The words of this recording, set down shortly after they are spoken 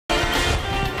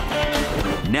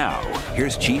Now,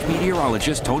 here's Chief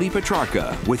Meteorologist Tony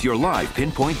Petrarca with your live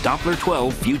Pinpoint Doppler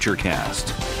 12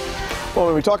 Futurecast. Well,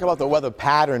 when we talk about the weather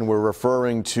pattern, we're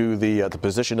referring to the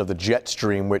position of the jet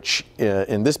stream, which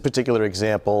in this particular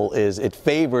example it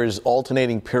favors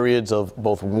alternating periods of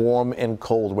both warm and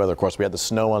cold weather. Of course, we had the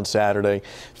snow on Saturday,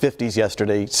 50s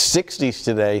yesterday, 60s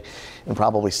today, and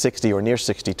probably 60 or near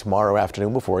 60 tomorrow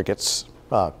afternoon before it gets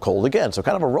cold again. So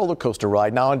kind of a roller coaster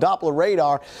ride. Now on Doppler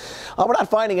radar, we're not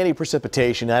finding any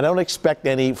precipitation. I don't expect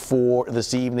any for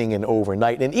this evening and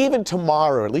overnight. And even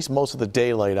tomorrow, at least most of the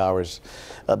daylight hours,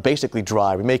 basically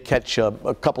dry. We may catch a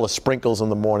couple of sprinkles in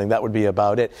the morning. That would be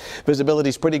about it. Visibility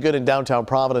is pretty good in downtown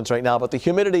Providence right now, but the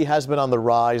humidity has been on the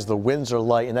rise. The winds are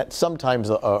light, and that's sometimes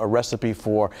a recipe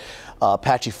for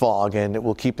patchy fog, and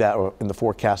we'll keep that in the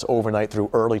forecast overnight through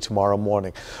early tomorrow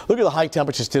morning. Look at the high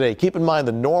temperatures today. Keep in mind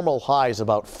the normal high is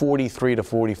about 43 to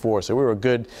 44, so we were a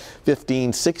good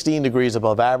 15, 16 degrees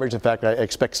above average. In fact, I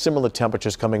expect similar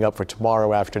temperatures coming up for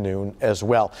tomorrow afternoon as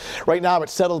well. Right now,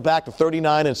 it's settled back to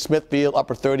 39 in Smithfield,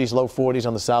 upper 30s, low 40s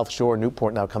on the South Shore.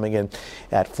 Newport now coming in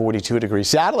at 42 degrees.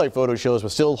 Satellite photo shows we're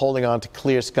still holding on to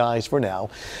clear skies for now.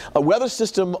 A weather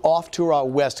system off to our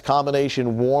west,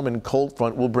 combination warm and cold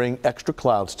front, will bring extra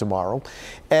clouds tomorrow.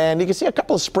 And you can see a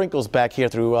couple of sprinkles back here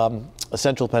through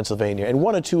central Pennsylvania, and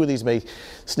one or two of these may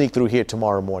sneak through here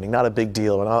tomorrow morning. Not a big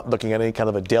deal. We're not looking at any kind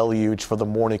of a deluge for the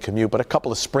morning commute, but a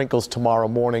couple of sprinkles tomorrow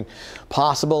morning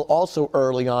possible. Also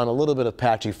early on, a little bit of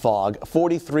patchy fog.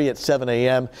 43 at 7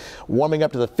 a.m., warming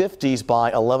up to the 50s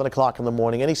by 11 o'clock in the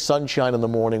morning. Any sunshine in the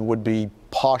morning would be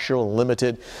partial and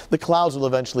limited. The clouds will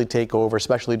eventually take over,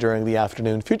 especially during the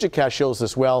afternoon. Futurecast shows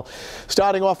this well.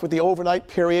 Starting off with the overnight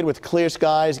period with clear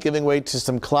skies, giving way to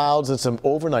some clouds and some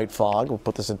overnight fog. We'll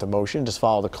put this into motion. Just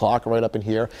follow the clock right up in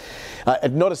here.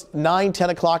 Notice 9, 10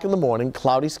 o'clock in the morning,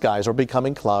 cloudy skies are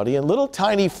becoming cloudy and little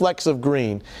tiny flecks of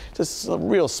green. Just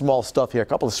real small stuff here. A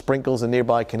couple of sprinkles in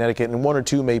nearby Connecticut, and one or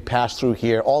two may pass through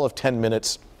here, all of 10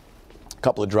 minutes.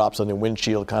 Couple of drops on the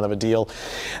windshield, kind of a deal.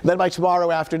 And then by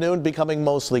tomorrow afternoon, becoming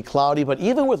mostly cloudy, but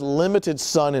even with limited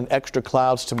sun and extra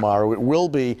clouds tomorrow, it will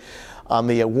be on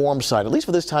the warm side, at least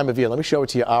for this time of year. Let me show it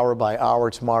to you hour by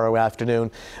hour tomorrow afternoon.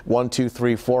 1, 2,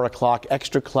 3, 4 o'clock.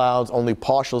 Extra clouds, only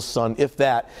partial sun, if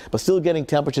that, but still getting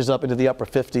temperatures up into the upper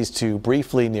 50s to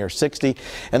briefly near 60.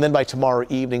 And then by tomorrow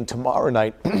evening, tomorrow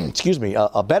night, excuse me,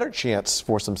 a better chance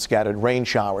for some scattered rain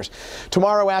showers.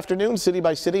 Tomorrow afternoon, city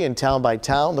by city and town by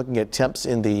town, looking at temps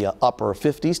in the upper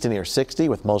 50s to near 60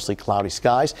 with mostly cloudy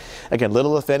skies. Again,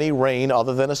 little if any rain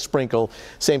other than a sprinkle.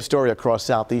 Same story across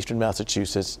southeastern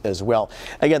Massachusetts as well.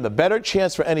 Again, the better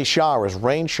chance for any showers,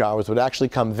 rain showers, would actually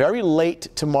come very late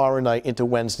tomorrow night into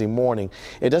Wednesday morning.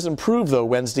 It does improve, though,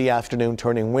 Wednesday afternoon,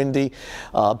 turning windy.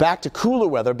 Back to cooler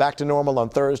weather, back to normal on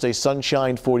Thursday,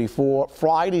 sunshine 44.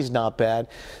 Friday's not bad.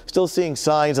 Still seeing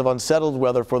signs of unsettled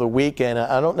weather for the weekend.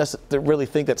 I don't necessarily really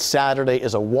think that Saturday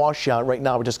is a washout. Right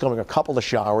now, we're just getting a couple of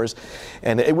showers,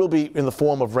 and it will be in the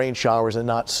form of rain showers and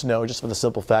not snow, just for the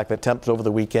simple fact that temps over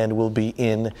the weekend will be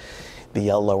in the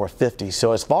lower 50s.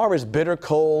 So as far as bitter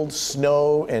cold,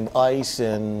 snow and ice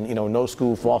and, no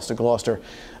school, Foster, Gloucester,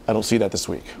 I don't see that this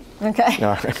week. Okay.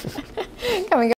 All right.